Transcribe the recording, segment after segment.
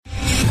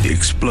the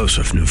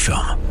explosive new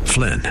film,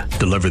 Flynn,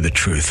 Deliver the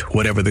Truth,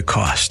 Whatever the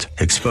Cost,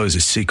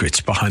 exposes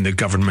secrets behind the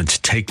government's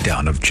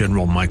takedown of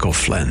General Michael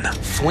Flynn.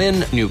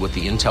 Flynn knew what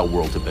the intel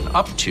world had been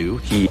up to.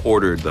 He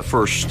ordered the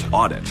first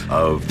audit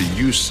of the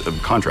use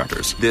of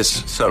contractors.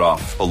 This set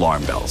off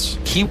alarm bells.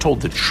 He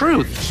told the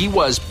truth. He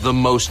was the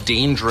most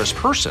dangerous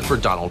person for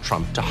Donald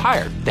Trump to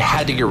hire. They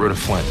had to get rid of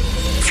Flynn.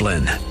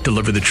 Flynn,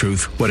 Deliver the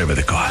Truth, Whatever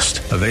the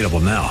Cost. Available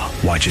now.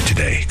 Watch it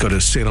today. Go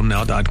to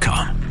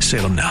salemnow.com.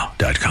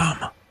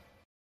 salemnow.com.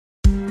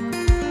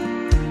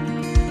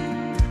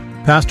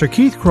 Pastor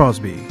Keith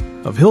Crosby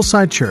of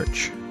Hillside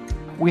Church.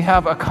 We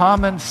have a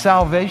common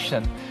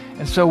salvation,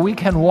 and so we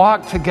can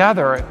walk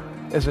together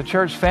as a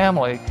church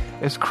family,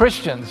 as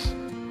Christians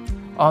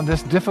on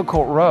this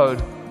difficult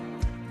road,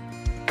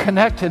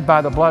 connected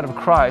by the blood of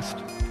Christ,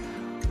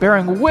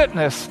 bearing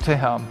witness to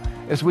Him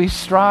as we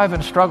strive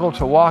and struggle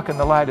to walk in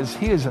the light as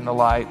He is in the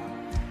light.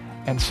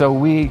 And so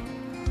we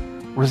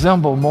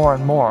resemble more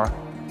and more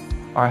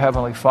our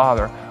Heavenly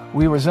Father.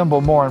 We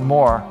resemble more and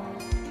more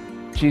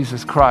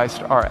Jesus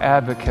Christ, our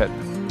advocate.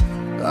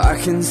 I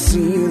can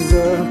see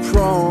the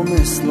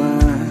promised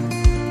land,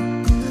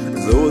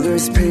 though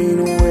there's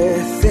pain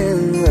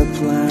within the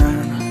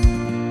plan.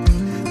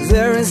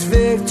 There is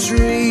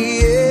victory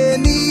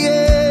in the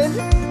end.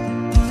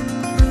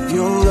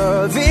 Your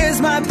love is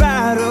my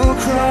battle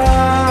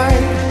cry,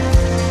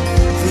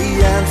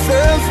 the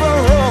answer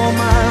for all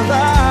my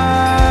life.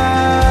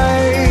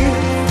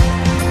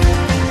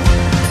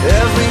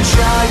 Every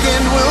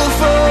giant will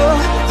fall,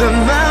 the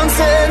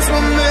mountains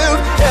will move,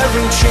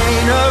 every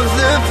chain of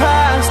the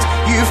past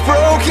you've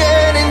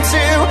broken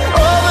into.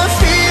 All the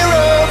fear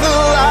of the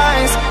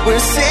lies,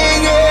 we're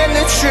singing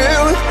the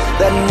truth,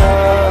 that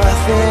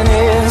nothing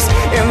is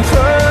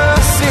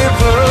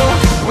impossible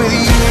with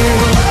you.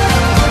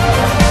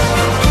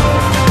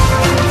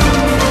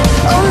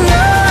 Oh,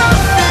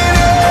 nothing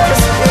is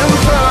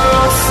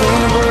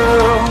impossible.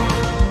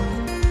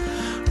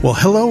 Well,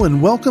 hello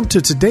and welcome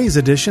to today's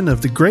edition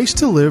of the Grace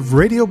to Live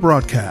radio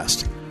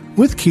broadcast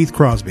with Keith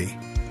Crosby,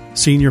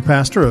 Senior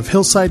Pastor of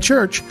Hillside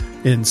Church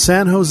in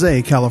San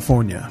Jose,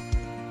 California.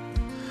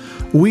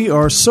 We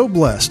are so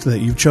blessed that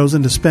you've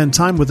chosen to spend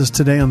time with us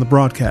today on the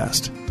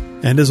broadcast.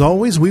 And as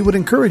always, we would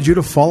encourage you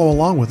to follow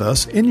along with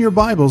us in your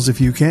Bibles if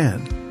you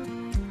can.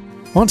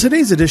 On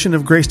today's edition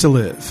of Grace to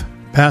Live,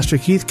 Pastor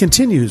Keith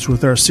continues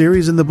with our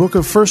series in the book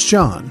of 1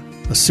 John,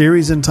 a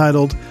series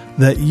entitled,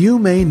 That You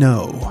May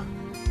Know.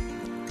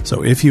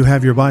 So if you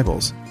have your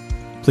Bibles,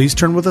 please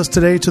turn with us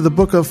today to the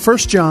book of 1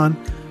 John,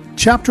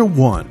 chapter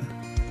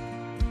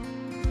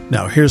 1.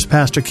 Now here's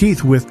Pastor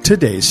Keith with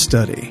today's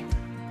study.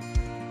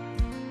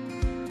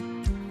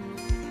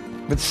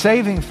 But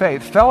saving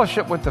faith,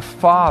 fellowship with the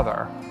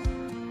Father,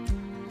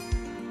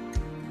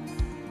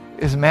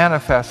 is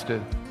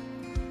manifested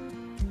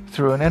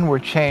through an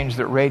inward change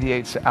that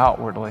radiates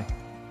outwardly.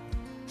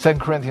 2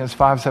 Corinthians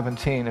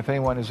 5:17, if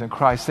anyone is in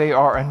Christ, they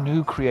are a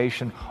new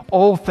creation.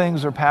 Old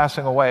things are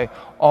passing away.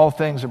 All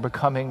things are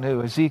becoming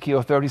new.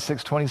 Ezekiel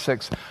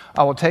 36:26,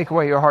 I will take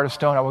away your heart of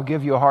stone. I will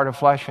give you a heart of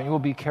flesh, and you will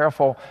be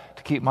careful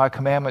to keep my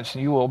commandments,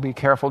 and you will be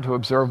careful to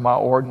observe my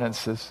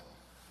ordinances.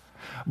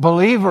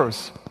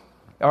 Believers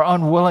are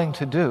unwilling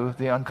to do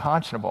the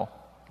unconscionable,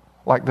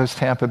 like those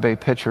Tampa Bay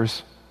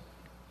pitchers.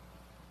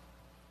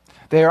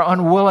 They are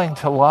unwilling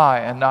to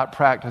lie and not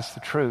practice the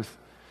truth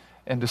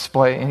and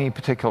display any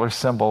particular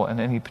symbol in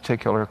any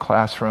particular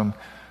classroom.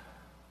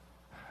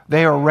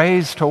 They are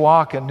raised to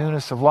walk in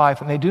newness of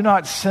life, and they do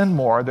not sin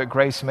more that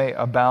grace may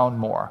abound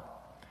more.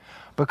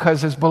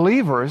 Because as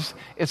believers,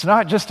 it's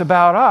not just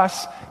about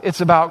us,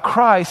 it's about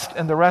Christ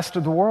and the rest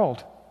of the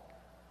world.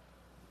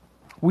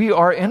 We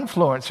are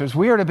influencers.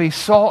 We are to be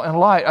salt and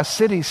light, a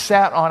city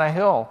sat on a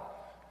hill.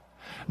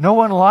 No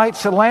one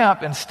lights a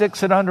lamp and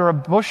sticks it under a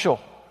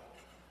bushel.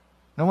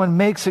 No one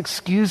makes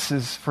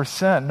excuses for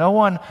sin. No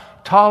one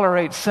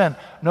tolerates sin.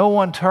 No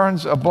one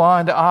turns a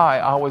blind eye.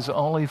 I was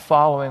only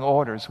following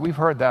orders. We've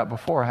heard that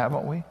before,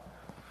 haven't we?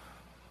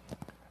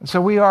 And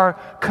so we are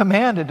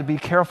commanded to be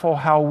careful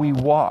how we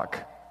walk.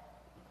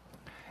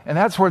 And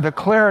that's where the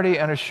clarity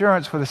and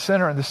assurance for the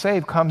sinner and the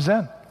saved comes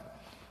in.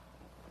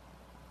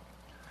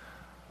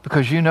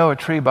 Because you know a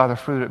tree by the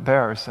fruit it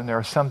bears, and there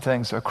are some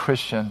things a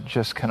Christian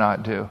just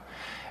cannot do.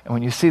 And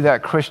when you see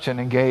that Christian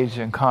engaged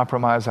in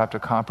compromise after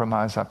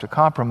compromise after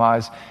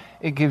compromise,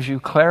 it gives you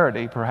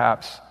clarity,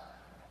 perhaps,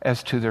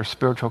 as to their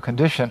spiritual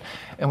condition.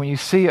 And when you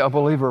see a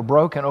believer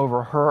broken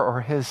over her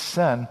or his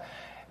sin,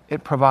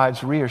 it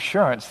provides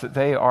reassurance that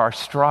they are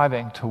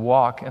striving to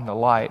walk in the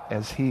light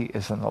as he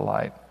is in the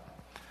light.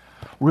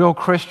 Real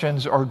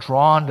Christians are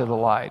drawn to the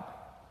light.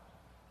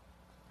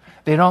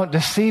 They don't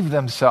deceive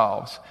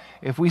themselves.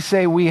 If we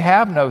say we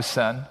have no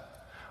sin,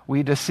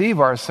 we deceive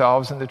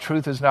ourselves and the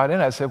truth is not in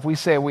us. If we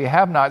say we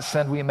have not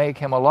sinned, we make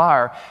him a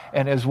liar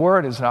and his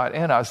word is not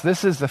in us.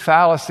 This is the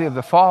fallacy of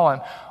the fallen.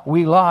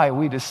 We lie,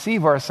 we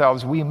deceive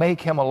ourselves, we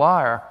make him a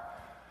liar.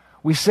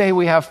 We say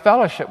we have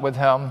fellowship with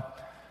him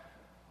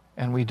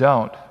and we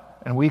don't.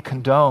 And we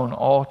condone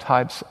all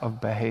types of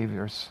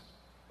behaviors.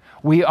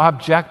 We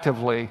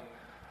objectively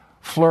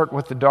flirt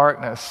with the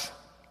darkness.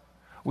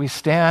 We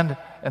stand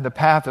in the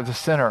path of the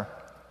sinner.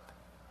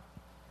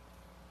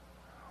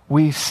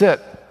 We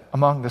sit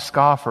among the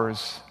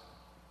scoffers,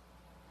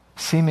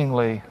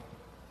 seemingly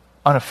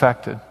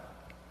unaffected.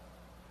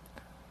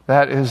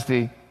 That is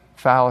the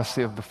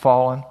fallacy of the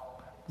fallen,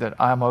 that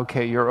I'm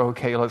okay, you're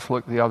okay, let's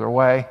look the other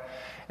way.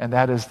 And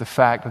that is the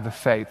fact of the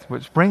faith,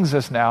 which brings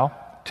us now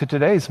to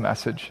today's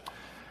message.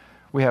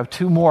 We have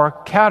two more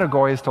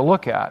categories to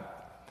look at.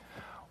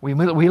 We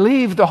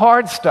leave the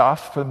hard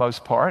stuff, for the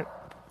most part,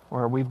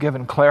 where we've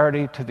given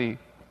clarity to the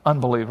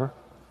unbeliever,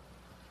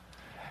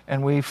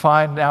 and we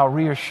find now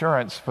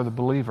reassurance for the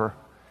believer.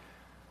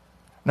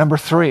 Number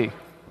 3,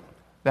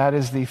 that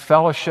is the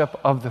fellowship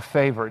of the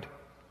favored.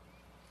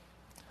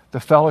 The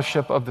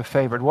fellowship of the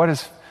favored. What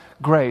is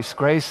grace?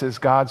 Grace is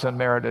God's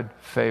unmerited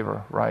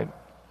favor, right?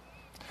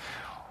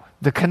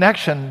 The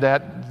connection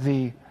that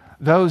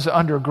those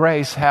under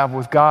grace have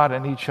with God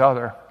and each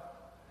other.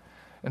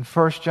 In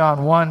 1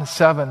 John 1,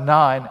 7,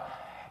 9,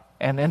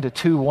 and into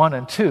 2, 1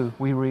 and 2,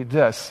 we read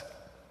this.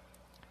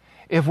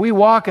 If we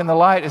walk in the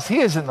light as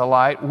he is in the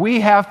light,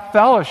 we have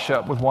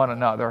fellowship with one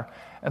another,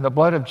 and the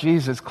blood of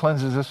Jesus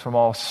cleanses us from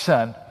all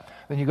sin.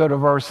 Then you go to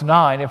verse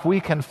 9. If we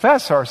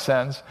confess our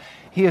sins,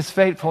 he is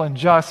faithful and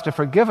just to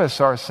forgive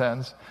us our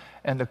sins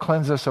and to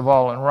cleanse us of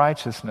all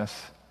unrighteousness.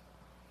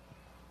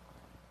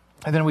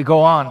 And then we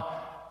go on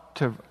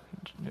to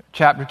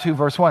chapter 2,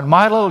 verse 1.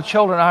 My little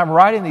children, I am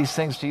writing these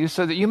things to you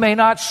so that you may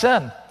not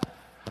sin.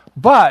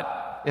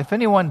 But if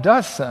anyone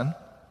does sin,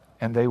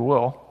 and they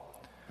will,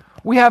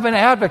 we have an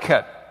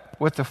advocate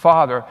with the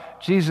Father,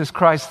 Jesus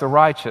Christ the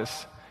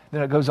righteous.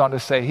 Then it goes on to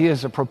say, he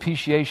is a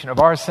propitiation of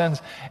our sins,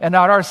 and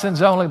not our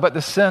sins only, but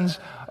the sins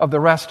of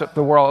the rest of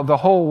the world, of the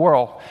whole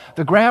world.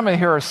 The grammar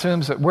here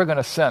assumes that we're going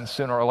to sin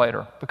sooner or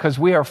later, because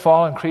we are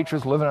fallen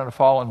creatures living in a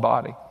fallen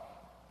body.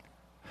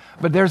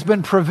 But there's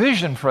been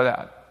provision for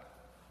that.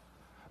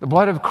 The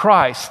blood of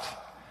Christ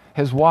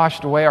has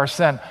washed away our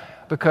sin,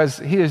 because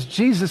he is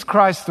Jesus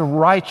Christ the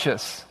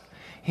righteous.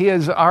 He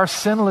is our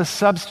sinless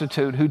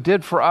substitute who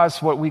did for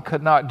us what we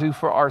could not do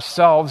for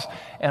ourselves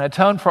and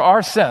atoned for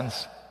our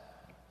sins.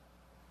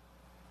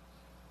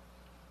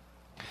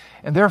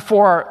 And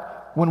therefore,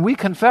 when we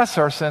confess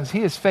our sins,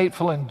 he is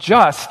faithful and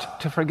just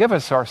to forgive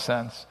us our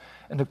sins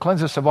and to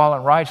cleanse us of all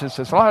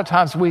unrighteousness. A lot of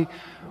times we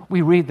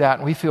read that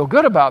and we feel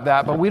good about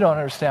that, but we don't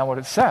understand what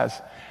it says.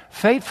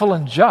 Faithful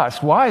and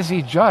just. Why is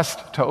he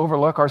just to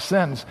overlook our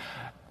sins?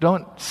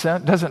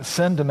 Doesn't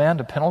sin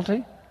demand a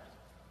penalty?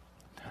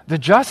 The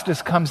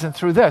justice comes in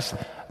through this.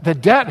 The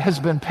debt has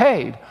been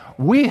paid.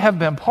 We have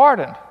been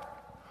pardoned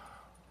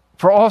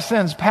for all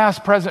sins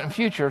past, present, and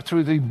future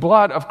through the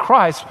blood of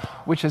Christ,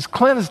 which has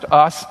cleansed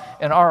us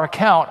in our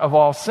account of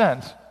all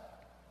sins.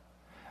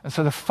 And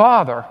so the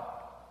Father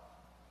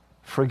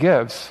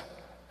forgives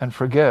and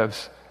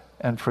forgives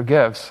and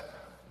forgives.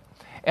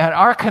 And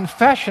our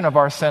confession of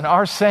our sin,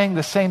 our saying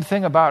the same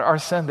thing about our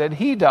sin that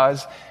he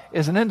does,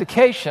 is an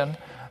indication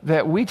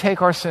that we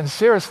take our sin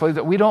seriously,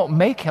 that we don't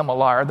make him a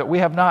liar, that we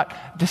have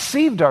not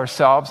deceived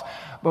ourselves,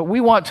 but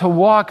we want to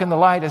walk in the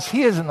light as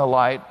he is in the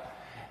light.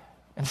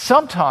 And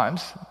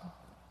sometimes,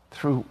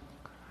 through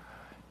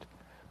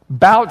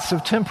bouts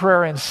of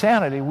temporary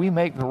insanity, we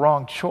make the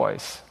wrong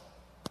choice.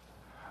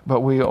 But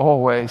we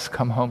always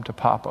come home to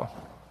Papa.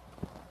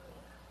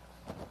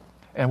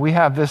 And we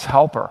have this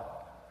helper,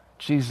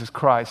 Jesus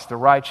Christ, the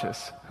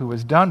righteous, who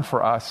has done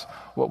for us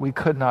what we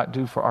could not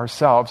do for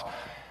ourselves,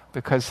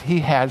 because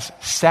he has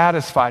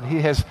satisfied,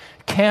 he has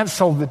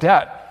canceled the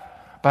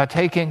debt by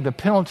taking the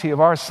penalty of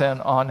our sin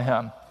on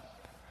him.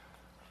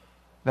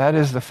 That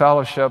is the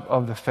fellowship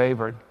of the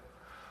favored.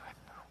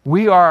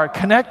 We are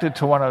connected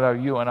to one another,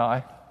 you and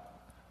I,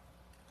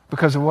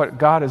 because of what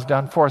God has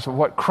done for us, of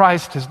what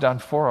Christ has done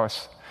for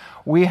us.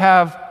 We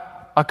have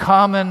a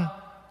common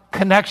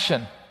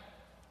connection.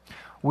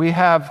 We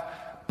have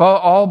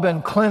all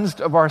been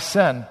cleansed of our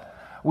sin.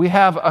 We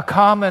have a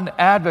common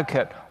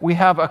advocate. We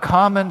have a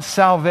common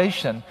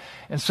salvation.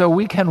 And so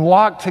we can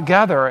walk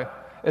together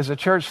as a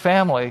church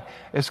family,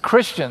 as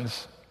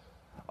Christians,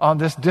 on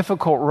this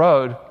difficult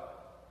road,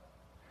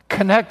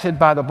 connected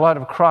by the blood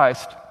of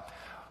Christ,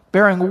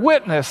 bearing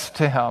witness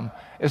to him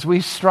as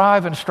we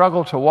strive and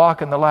struggle to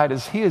walk in the light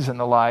as he is in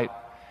the light.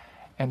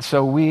 And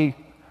so we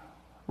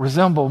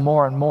resemble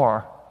more and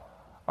more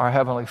our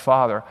Heavenly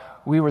Father.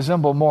 We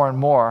resemble more and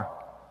more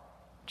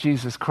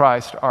Jesus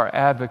Christ, our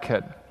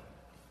advocate,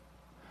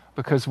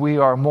 because we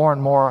are more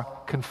and more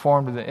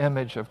conformed to the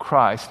image of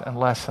Christ and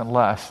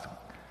less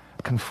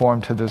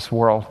conformed to this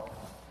world.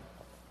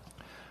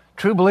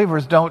 True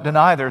believers don't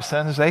deny their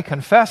sins. They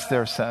confess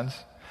their sins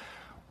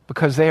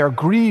because they are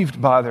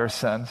grieved by their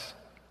sins.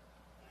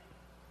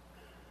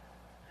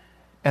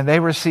 And they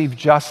receive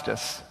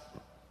justice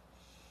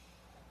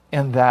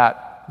in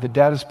that the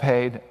debt is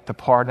paid, the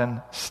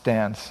pardon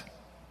stands.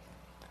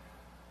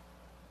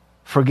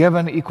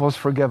 Forgiven equals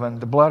forgiven.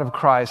 The blood of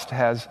Christ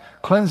has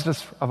cleansed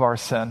us of our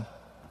sin,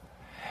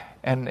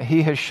 and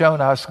he has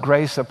shown us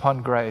grace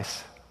upon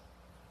grace.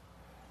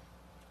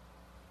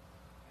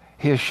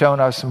 He has shown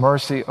us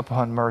mercy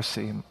upon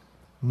mercy.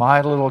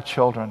 My little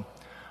children,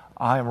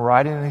 I am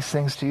writing these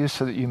things to you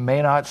so that you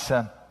may not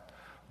sin.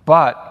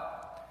 But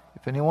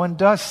if anyone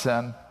does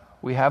sin,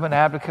 we have an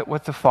advocate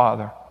with the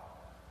Father,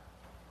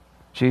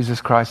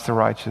 Jesus Christ the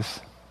righteous.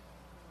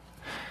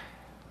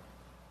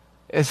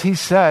 As he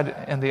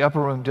said in the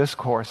upper room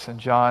discourse in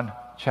John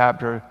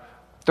chapter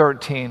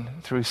 13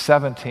 through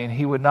 17,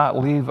 he would not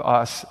leave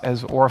us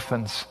as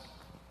orphans.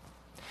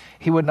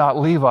 He would not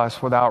leave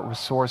us without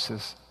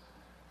resources.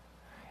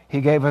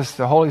 He gave us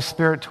the Holy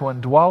Spirit to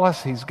indwell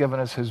us. He's given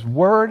us His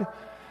Word.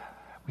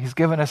 He's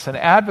given us an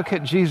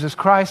advocate, Jesus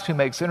Christ, who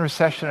makes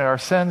intercession in our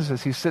sins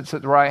as He sits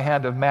at the right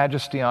hand of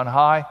majesty on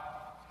high.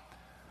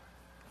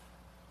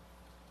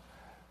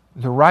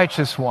 The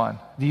righteous one,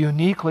 the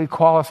uniquely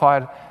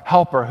qualified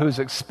helper who's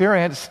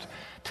experienced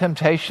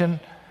temptation,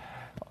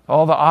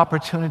 all the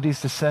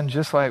opportunities to sin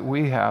just like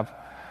we have,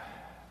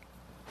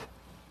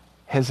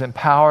 has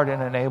empowered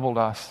and enabled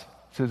us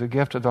through the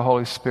gift of the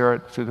Holy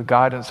Spirit, through the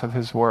guidance of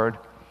His Word,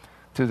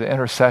 through the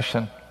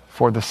intercession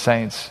for the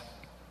saints.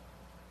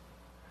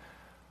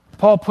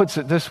 Paul puts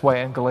it this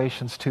way in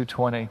Galatians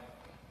 2:20.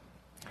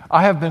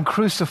 I have been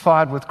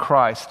crucified with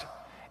Christ.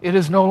 It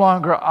is no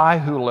longer I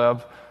who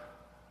live,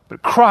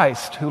 but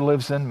Christ who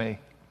lives in me.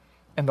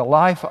 In the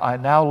life I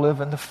now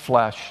live in the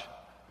flesh,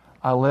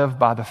 I live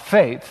by the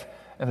faith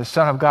in the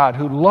Son of God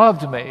who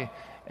loved me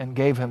and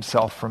gave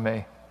Himself for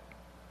me.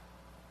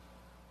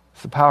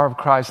 It's the power of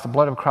Christ, the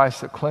blood of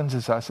Christ that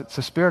cleanses us. It's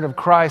the Spirit of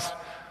Christ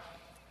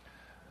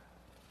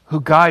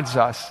who guides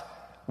us.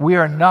 We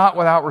are not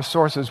without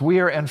resources. We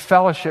are in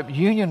fellowship,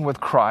 union with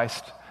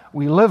Christ.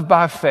 We live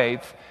by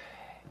faith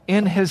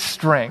in His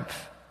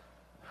strength.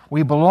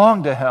 We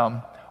belong to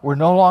Him. We're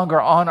no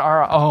longer on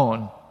our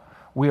own.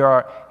 We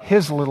are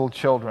His little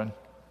children.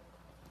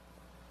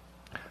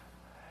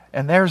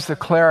 And there's the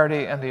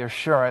clarity and the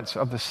assurance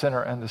of the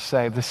sinner and the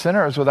saved. The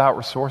sinner is without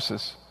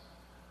resources.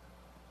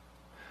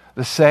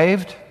 The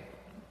saved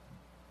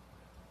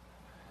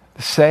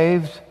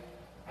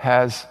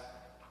has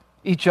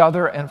each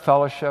other in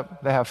fellowship.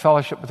 They have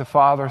fellowship with the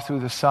Father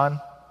through the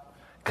Son,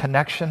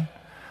 connection.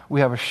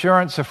 We have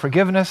assurance of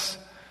forgiveness.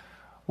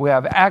 We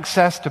have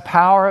access to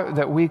power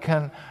that we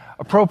can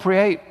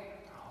appropriate.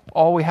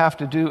 All we have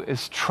to do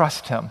is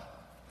trust Him.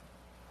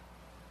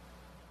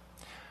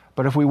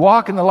 But if we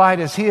walk in the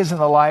light as He is in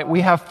the light, we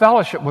have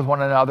fellowship with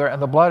one another,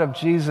 and the blood of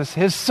Jesus,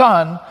 His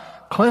Son,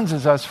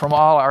 cleanses us from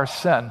all our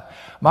sin.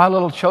 My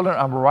little children,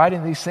 I'm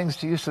writing these things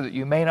to you so that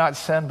you may not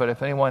sin, but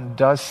if anyone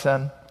does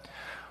sin,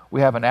 we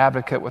have an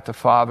advocate with the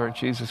Father,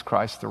 Jesus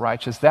Christ the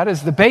righteous. That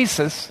is the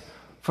basis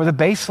for the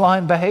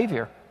baseline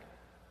behavior.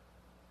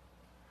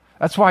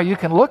 That's why you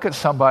can look at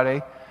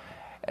somebody.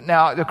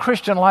 Now, the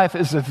Christian life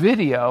is a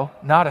video,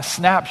 not a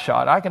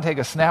snapshot. I can take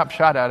a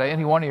snapshot out of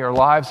any one of your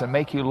lives and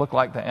make you look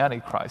like the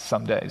Antichrist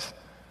some days.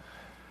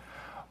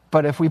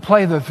 But if we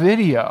play the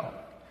video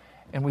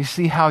and we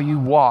see how you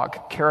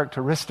walk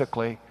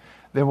characteristically,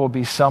 there will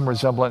be some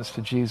resemblance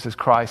to Jesus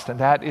Christ. And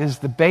that is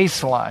the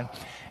baseline.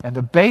 And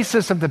the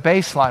basis of the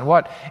baseline,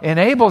 what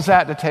enables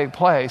that to take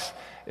place,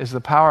 is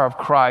the power of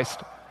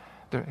Christ,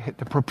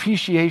 the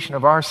propitiation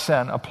of our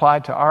sin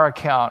applied to our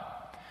account.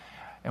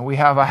 And we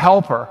have a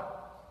helper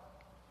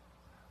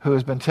who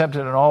has been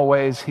tempted in all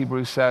ways,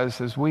 Hebrews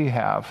says, as we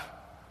have.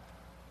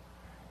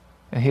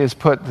 And He has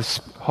put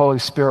the Holy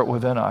Spirit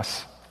within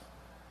us.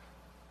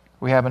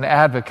 We have an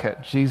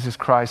advocate, Jesus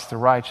Christ the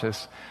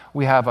righteous.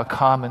 We have a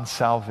common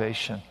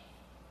salvation.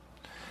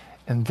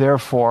 And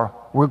therefore,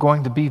 we're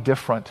going to be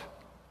different.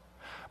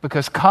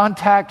 Because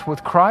contact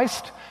with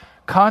Christ,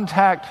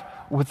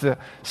 contact with the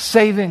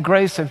saving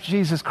grace of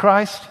Jesus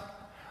Christ,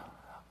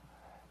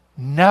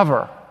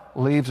 never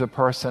leaves a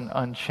person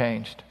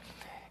unchanged.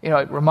 You know,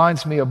 it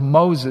reminds me of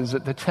Moses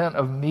at the tent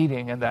of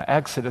meeting in the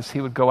Exodus.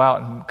 He would go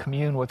out and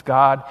commune with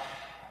God,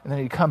 and then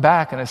he'd come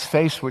back and his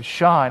face would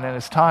shine. And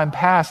as time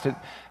passed,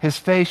 his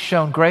face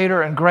shone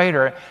greater and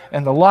greater,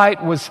 and the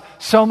light was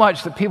so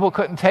much that people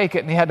couldn't take it,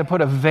 and he had to put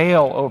a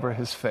veil over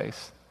his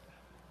face.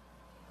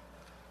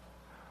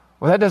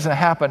 Well, that doesn't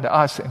happen to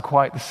us in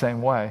quite the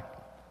same way.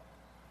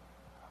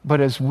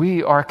 But as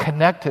we are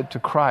connected to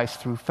Christ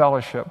through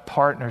fellowship,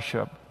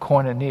 partnership,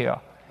 koinonia,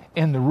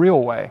 in the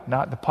real way,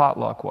 not the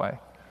potluck way,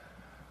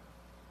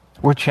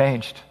 we're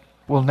changed.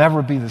 We'll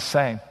never be the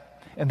same.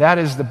 And that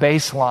is the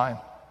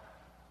baseline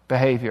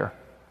behavior.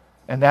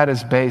 And that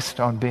is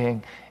based on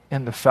being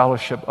in the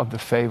fellowship of the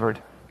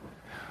favored.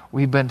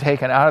 We've been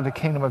taken out of the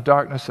kingdom of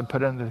darkness and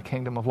put into the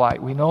kingdom of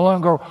light. We no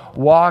longer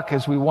walk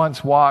as we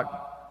once walked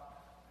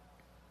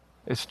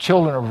as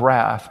children of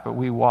wrath, but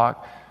we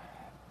walk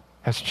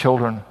as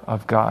children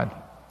of God.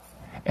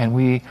 And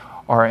we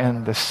are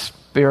in the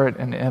spirit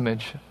and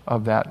image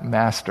of that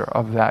Master,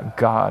 of that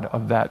God,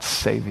 of that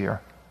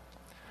Savior.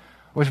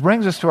 Which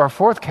brings us to our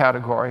fourth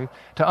category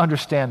to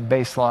understand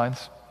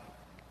baselines.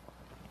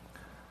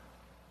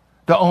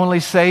 The only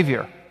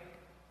Savior.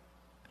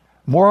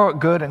 More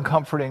good and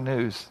comforting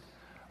news.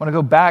 I want to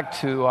go back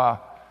to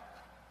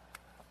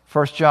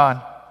 1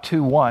 John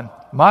 2:1.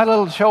 My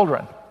little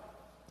children,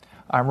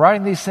 I'm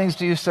writing these things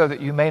to you so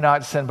that you may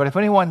not sin. But if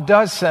anyone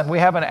does sin, we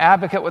have an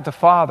advocate with the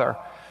Father,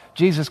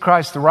 Jesus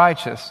Christ the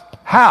righteous.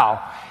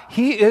 How?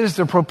 He is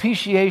the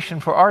propitiation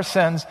for our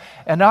sins,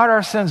 and not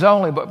our sins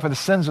only, but for the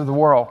sins of the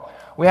world.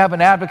 We have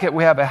an advocate,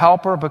 we have a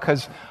helper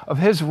because of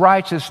his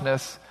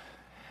righteousness.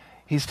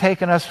 He's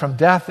taken us from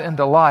death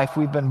into life.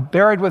 We've been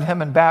buried with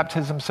him in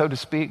baptism, so to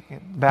speak,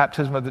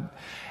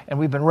 and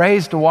we've been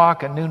raised to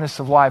walk in newness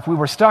of life. We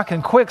were stuck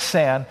in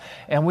quicksand,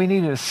 and we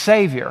needed a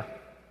Savior.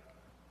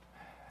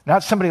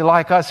 Not somebody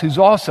like us who's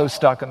also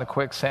stuck in the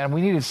quicksand.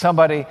 We needed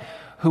somebody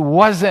who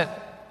wasn't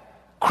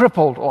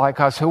crippled like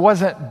us, who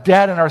wasn't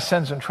dead in our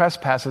sins and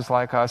trespasses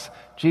like us,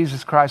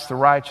 Jesus Christ the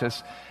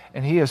righteous,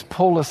 and he has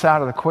pulled us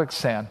out of the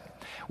quicksand.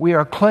 We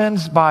are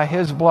cleansed by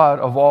his blood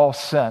of all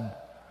sin.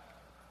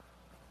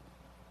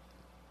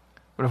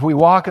 But if we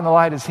walk in the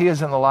light as he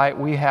is in the light,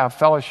 we have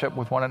fellowship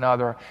with one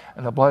another,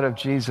 and the blood of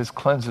Jesus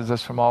cleanses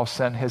us from all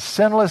sin. His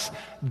sinless,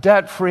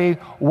 debt-free,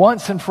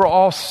 once and for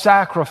all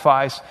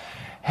sacrifice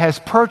has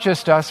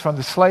purchased us from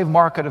the slave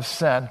market of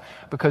sin,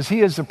 because he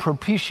is the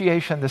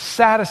propitiation, the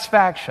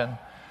satisfaction,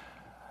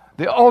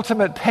 the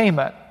ultimate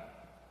payment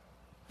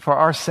for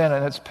our sin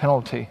and its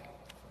penalty.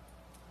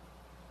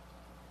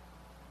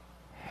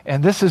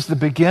 And this is the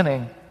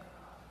beginning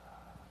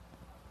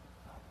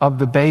of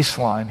the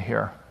baseline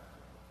here.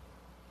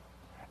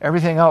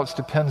 Everything else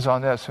depends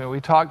on this. I mean, we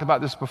talked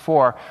about this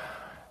before.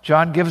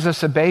 John gives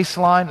us a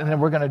baseline, and then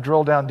we're going to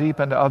drill down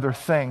deep into other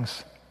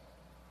things.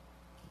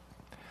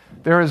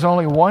 There is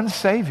only one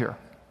Savior.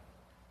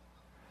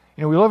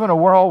 You know, we live in a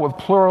world with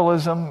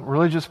pluralism,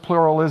 religious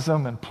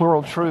pluralism, and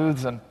plural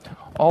truths, and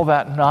all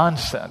that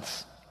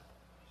nonsense.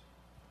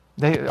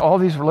 All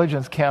these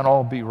religions can't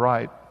all be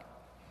right.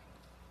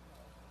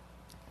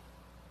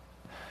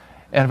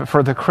 And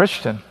for the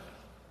Christian,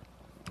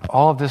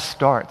 all of this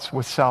starts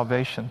with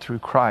salvation through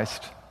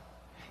Christ.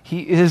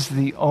 He is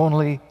the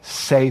only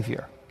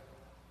Savior.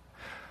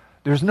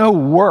 There's no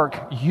work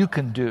you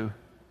can do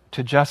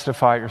to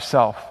justify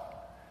yourself.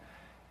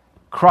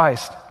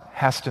 Christ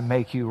has to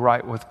make you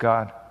right with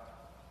God.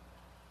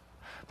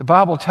 The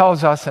Bible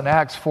tells us in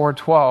Acts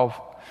 4:12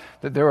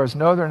 that there is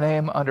no other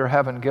name under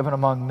heaven given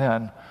among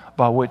men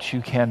by which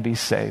you can be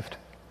saved.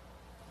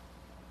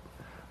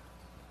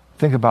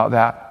 Think about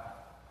that.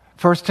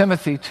 1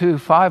 Timothy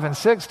 2:5 and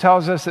 6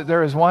 tells us that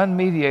there is one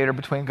mediator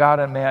between God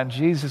and man,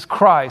 Jesus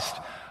Christ,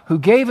 who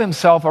gave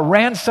himself a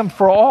ransom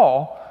for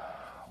all,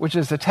 which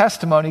is the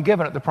testimony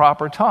given at the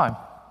proper time.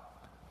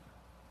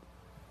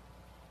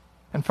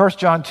 And 1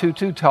 John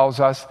 2:2 tells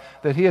us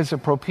that he is a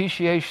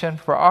propitiation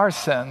for our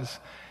sins,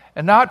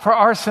 and not for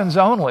our sins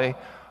only,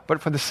 but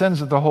for the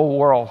sins of the whole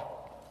world.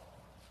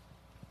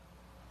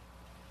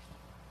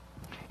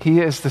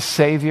 He is the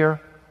Savior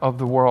of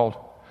the world.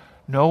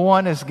 No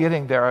one is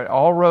getting there.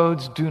 All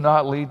roads do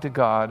not lead to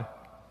God.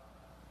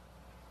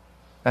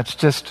 That's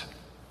just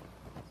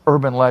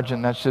urban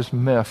legend. That's just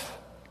myth.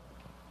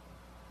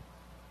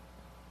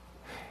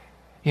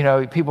 You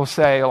know, people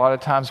say a lot of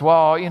times,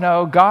 well, you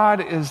know, God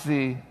is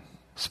the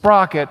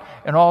sprocket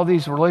and all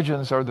these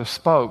religions are the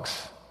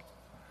spokes.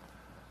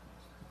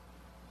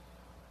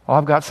 Well,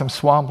 I've got some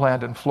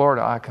swampland in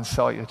Florida I can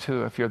sell you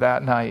to if you're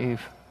that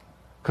naive.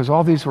 Because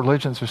all these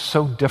religions are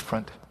so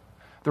different.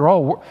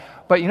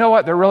 But you know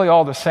what? They're really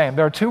all the same.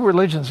 There are two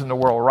religions in the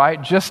world,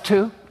 right? Just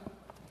two.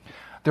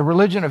 The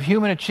religion of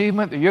human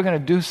achievement, that you're going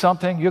to do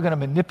something, you're going to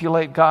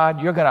manipulate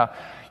God, you're going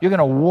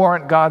to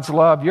warrant God's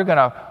love, you're going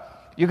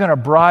to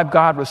bribe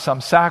God with some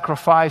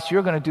sacrifice,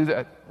 you're going to do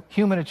that.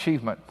 Human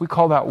achievement. We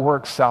call that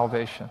works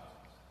salvation.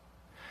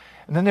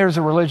 And then there's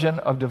a religion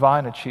of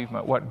divine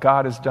achievement. What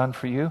God has done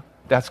for you,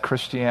 that's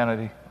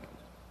Christianity.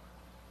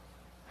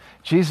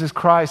 Jesus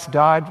Christ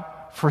died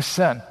for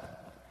sin.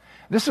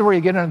 This is where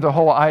you get into the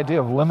whole idea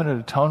of limited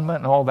atonement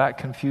and all that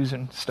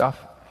confusing stuff.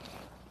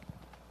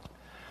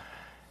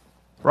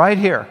 Right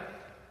here,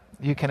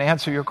 you can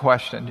answer your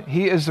question.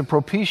 He is the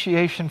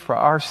propitiation for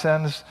our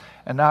sins,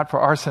 and not for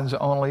our sins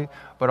only,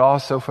 but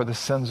also for the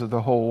sins of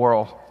the whole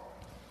world.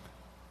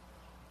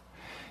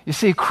 You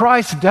see,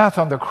 Christ's death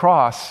on the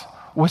cross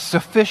was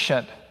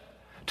sufficient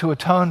to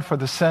atone for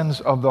the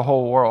sins of the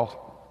whole world.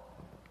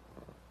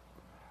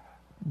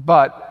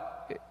 But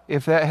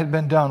if that had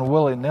been done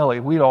willy-nilly,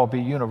 we'd all be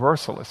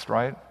universalists,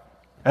 right?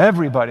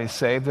 Everybody's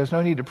saved. There's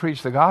no need to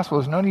preach the gospel.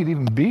 There's no need to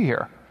even be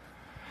here.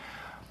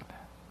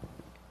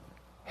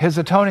 His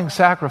atoning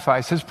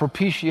sacrifice, his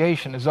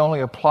propitiation is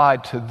only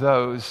applied to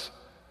those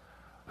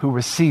who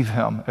receive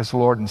him as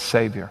Lord and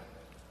Savior.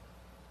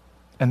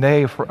 And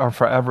they are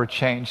forever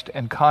changed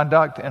in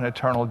conduct and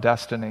eternal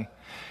destiny.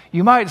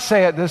 You might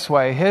say it this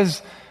way: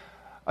 his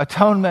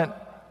atonement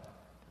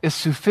is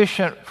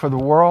sufficient for the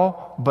world,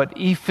 but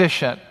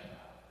efficient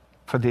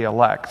for the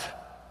elect.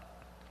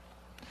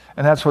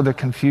 And that's where the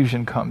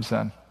confusion comes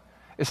in.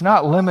 It's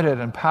not limited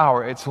in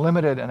power, it's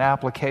limited in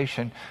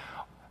application.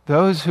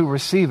 Those who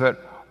receive it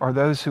are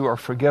those who are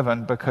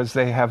forgiven because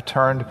they have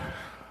turned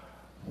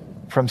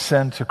from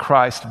sin to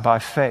Christ by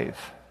faith.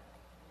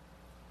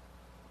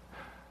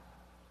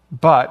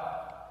 But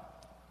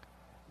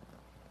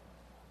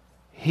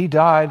he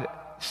died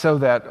so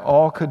that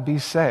all could be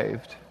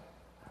saved.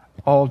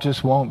 All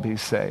just won't be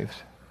saved.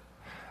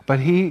 But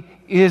he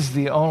is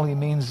the only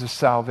means of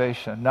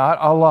salvation, not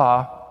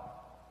Allah,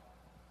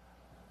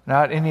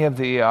 not any of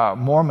the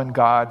Mormon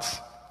gods,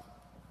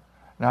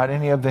 not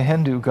any of the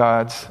Hindu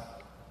gods.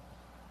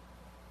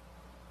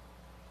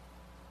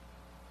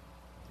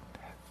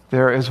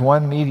 There is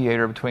one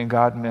mediator between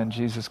God and men,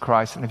 Jesus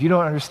Christ. And if you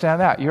don't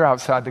understand that, you're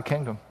outside the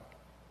kingdom.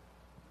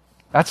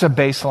 That's a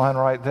baseline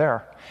right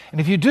there. And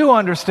if you do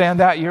understand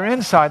that, you're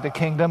inside the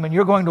kingdom and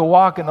you're going to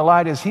walk in the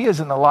light as he is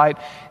in the light.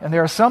 And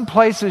there are some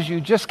places you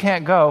just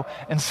can't go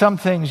and some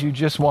things you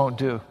just won't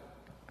do.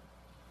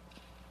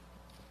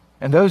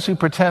 And those who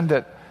pretend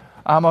that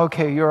I'm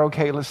okay, you're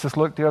okay, let's just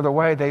look the other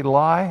way, they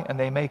lie and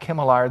they make him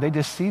a liar. They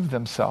deceive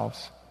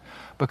themselves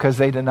because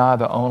they deny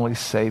the only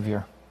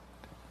Savior.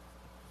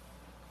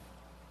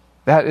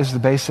 That is the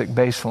basic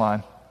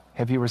baseline.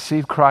 Have you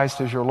received Christ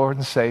as your Lord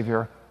and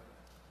Savior?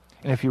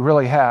 And if you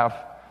really have,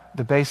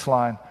 the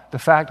baseline, the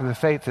fact of the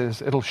faith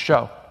is it'll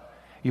show.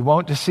 You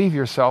won't deceive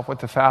yourself with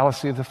the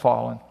fallacy of the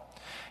fallen.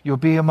 You'll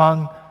be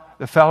among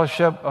the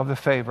fellowship of the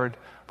favored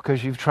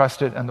because you've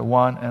trusted in the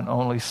one and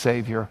only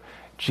Savior,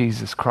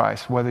 Jesus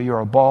Christ. Whether you're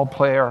a ball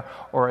player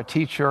or a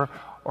teacher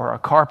or a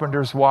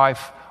carpenter's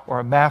wife or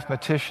a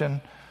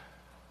mathematician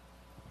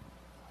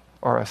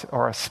or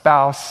a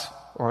spouse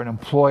or an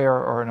employer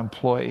or an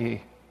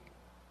employee.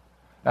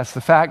 That's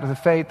the fact of the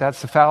faith.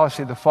 That's the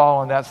fallacy of the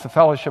fallen. That's the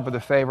fellowship of the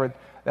favored.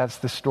 That's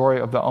the story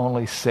of the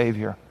only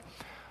Savior.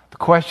 The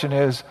question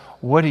is,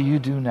 what do you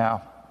do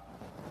now?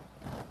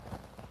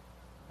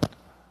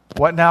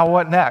 What now,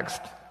 what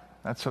next?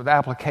 That's what the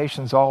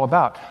application's all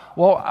about.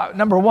 Well,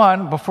 number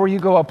one, before you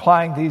go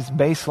applying these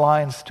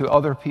baselines to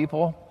other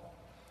people,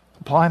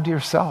 apply them to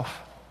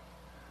yourself.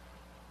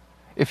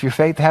 If your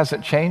faith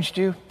hasn't changed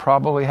you,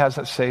 probably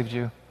hasn't saved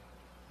you.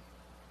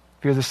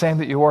 If you're the same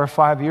that you were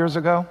 5 years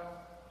ago,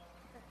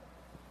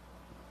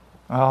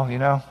 well,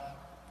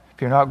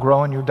 if you're not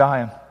growing, you're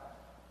dying.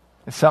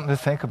 It's something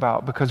to think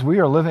about because we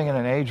are living in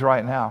an age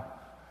right now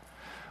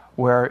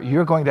where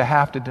you're going to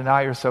have to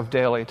deny yourself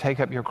daily, take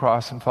up your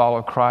cross and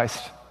follow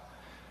Christ.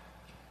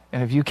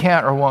 And if you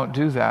can't or won't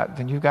do that,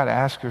 then you've got to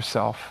ask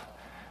yourself,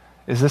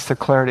 is this the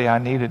clarity I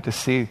needed to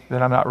see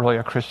that I'm not really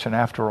a Christian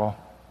after all?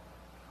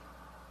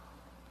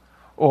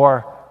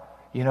 Or,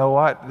 you know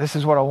what, this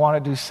is what I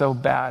want to do so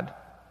bad.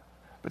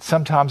 But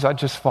sometimes I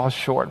just fall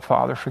short,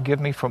 Father.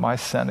 Forgive me for my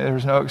sin.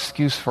 There's no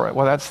excuse for it.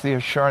 Well, that's the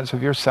assurance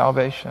of your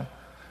salvation.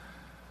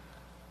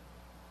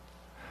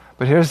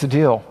 But here's the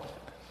deal.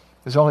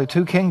 There's only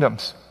two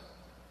kingdoms.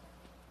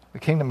 The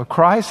kingdom of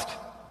Christ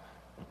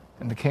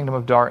and the kingdom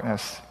of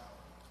darkness.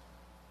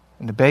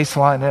 And the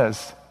baseline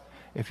is,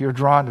 if you're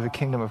drawn to the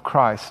kingdom of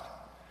Christ,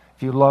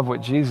 if you love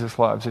what Jesus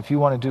loves, if you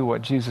want to do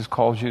what Jesus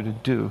calls you to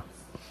do,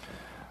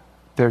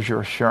 there's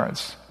your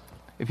assurance.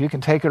 If you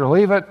can take it or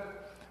leave it,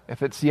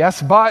 if it's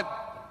yes, but,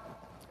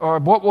 or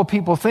what will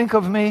people think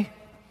of me?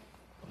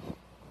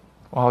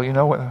 Well, you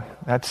know what?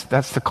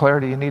 That's the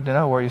clarity you need to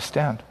know where you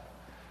stand.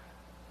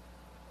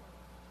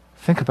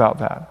 Think about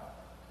that.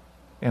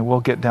 And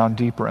we'll get down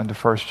deeper into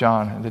 1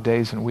 John in the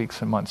days and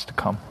weeks and months to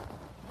come.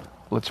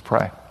 Let's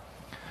pray.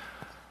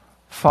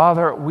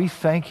 Father, we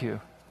thank you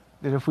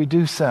that if we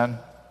do sin,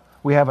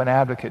 we have an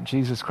advocate,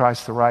 Jesus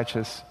Christ the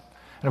righteous.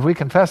 And if we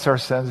confess our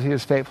sins, he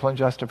is faithful and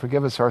just to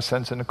forgive us our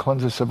sins and to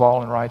cleanse us of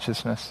all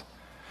unrighteousness.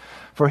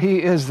 For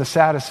he is the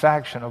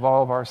satisfaction of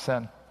all of our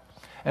sin.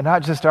 And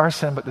not just our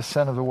sin, but the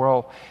sin of the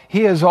world.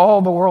 He is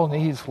all the world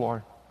needs,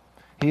 Lord.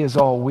 He is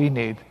all we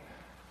need.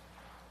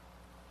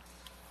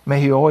 May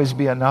he always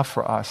be enough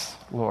for us,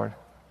 Lord.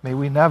 May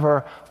we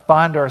never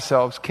find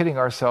ourselves kidding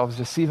ourselves,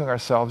 deceiving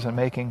ourselves, and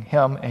making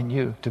him and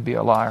you to be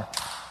a liar.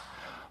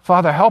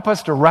 Father, help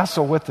us to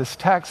wrestle with this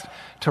text,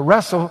 to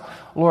wrestle,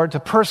 Lord, to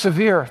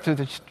persevere through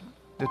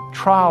the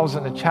trials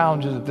and the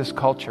challenges of this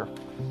culture.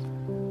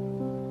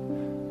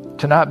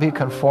 To not be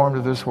conformed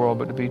to this world,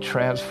 but to be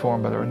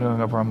transformed by the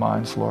renewing of our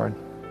minds, Lord.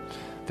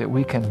 That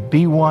we can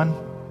be one,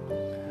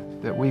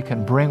 that we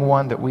can bring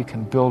one, that we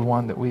can build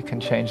one, that we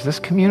can change this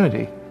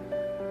community,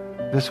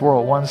 this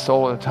world, one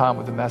soul at a time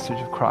with the message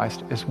of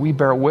Christ, as we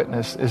bear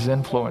witness as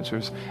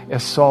influencers,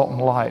 as salt and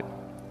light.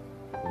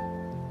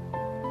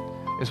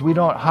 As we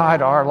don't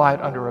hide our light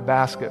under a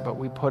basket, but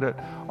we put it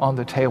on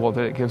the table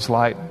that it gives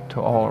light to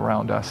all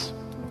around us.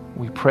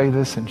 We pray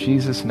this in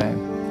Jesus'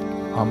 name.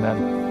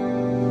 Amen.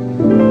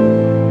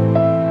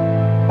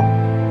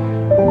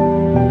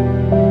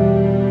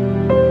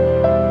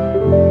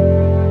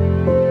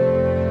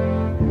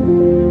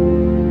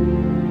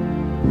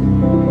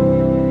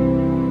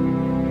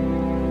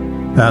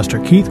 Pastor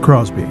Keith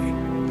Crosby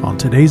on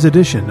today's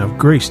edition of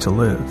Grace to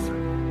Live.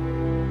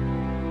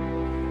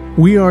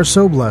 We are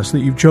so blessed that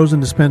you've chosen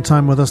to spend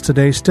time with us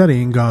today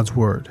studying God's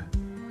Word.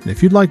 And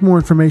if you'd like more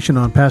information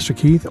on Pastor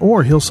Keith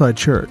or Hillside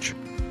Church,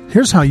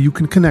 here's how you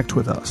can connect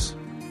with us.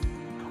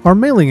 Our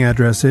mailing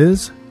address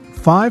is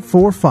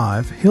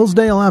 545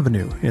 Hillsdale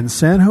Avenue in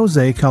San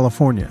Jose,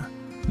 California,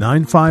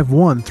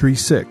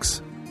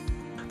 95136.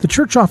 The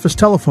church office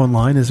telephone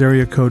line is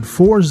area code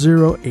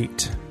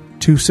 408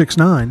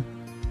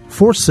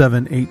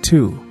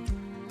 888-269-4782.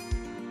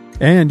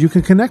 And you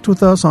can connect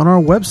with us on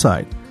our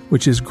website,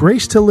 which is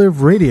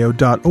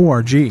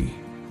gracetoliveradio.org.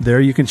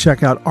 There you can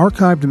check out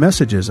archived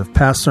messages of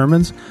past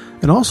sermons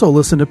and also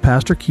listen to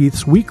Pastor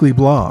Keith's weekly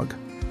blog.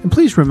 And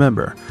please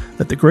remember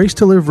that the Grace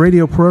to Live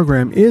radio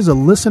program is a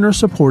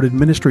listener-supported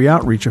ministry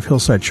outreach of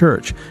Hillside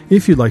Church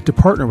if you'd like to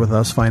partner with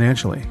us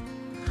financially.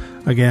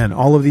 Again,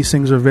 all of these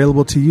things are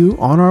available to you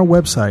on our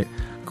website,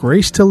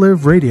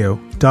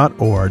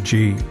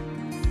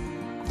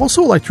 gracetoliveradio.org.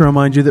 Also, I'd like to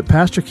remind you that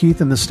Pastor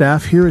Keith and the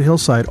staff here at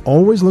Hillside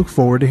always look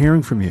forward to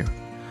hearing from you.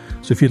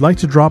 So if you'd like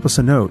to drop us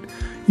a note,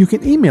 you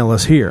can email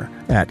us here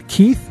at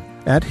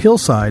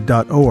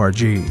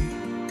keith@hillside.org.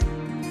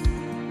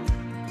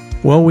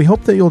 Well, we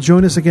hope that you'll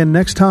join us again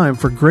next time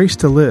for Grace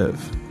to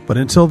Live. But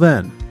until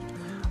then,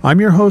 I'm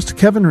your host,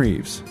 Kevin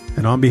Reeves,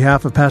 and on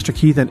behalf of Pastor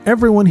Keith and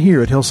everyone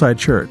here at Hillside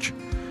Church,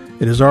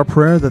 it is our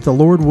prayer that the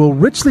Lord will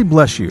richly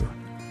bless you.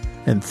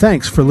 And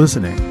thanks for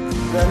listening.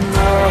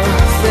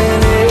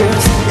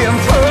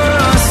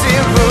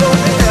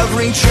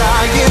 Every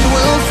giant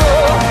will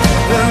fall,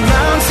 the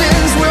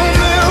mountains will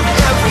move,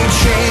 every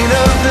chain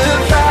of the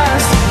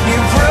past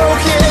you've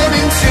broken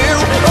into.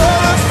 All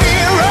the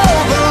fear,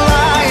 all the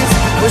lies,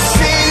 we're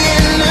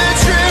singing the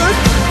truth,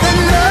 that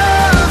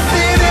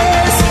nothing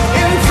is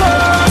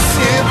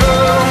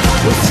impossible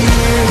with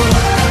you.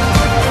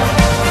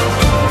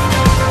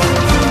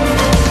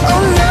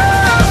 Oh,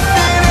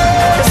 nothing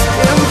is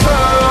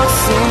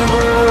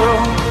impossible.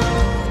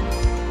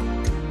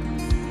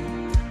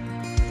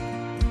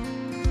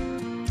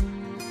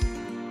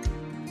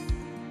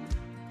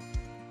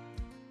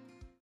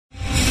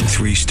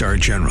 3-star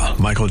General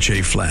Michael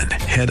J. Flynn,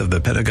 head of the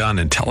Pentagon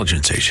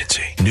Intelligence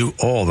Agency, knew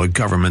all the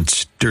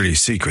government's dirty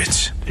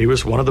secrets. He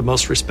was one of the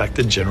most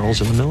respected generals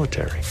in the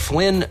military.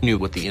 Flynn knew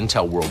what the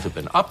intel world had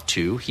been up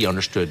to. He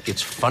understood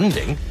its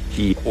funding.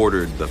 He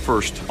ordered the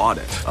first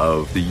audit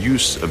of the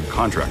use of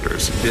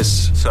contractors.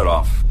 This set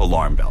off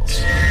alarm bells.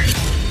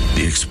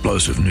 The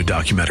explosive new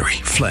documentary,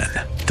 Flynn,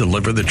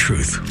 Deliver the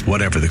Truth,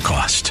 Whatever the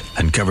Cost,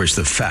 uncovers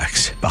the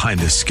facts behind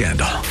this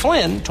scandal.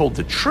 Flynn told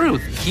the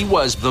truth. He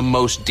was the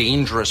most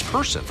dangerous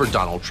person for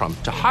Donald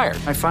Trump to hire.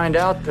 I find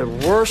out the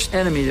worst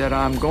enemy that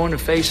I'm going to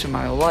face in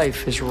my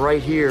life is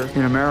right here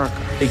in America.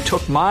 They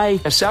took my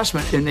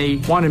assessment and they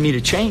wanted me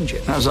to change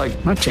it. And I was like,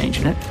 I'm not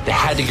changing it. They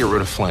had to get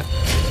rid of Flynn.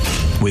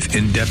 With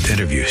in-depth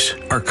interviews,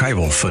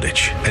 archival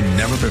footage, and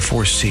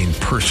never-before-seen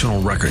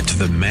personal records of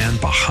the man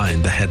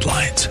behind the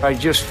headlines. I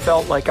just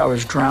felt like I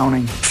was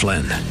drowning.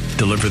 Flynn,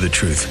 Deliver the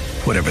Truth,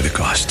 Whatever the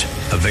Cost.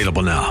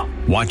 Available now.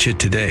 Watch it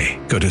today.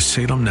 Go to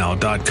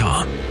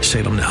salemnow.com.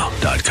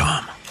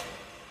 salemnow.com.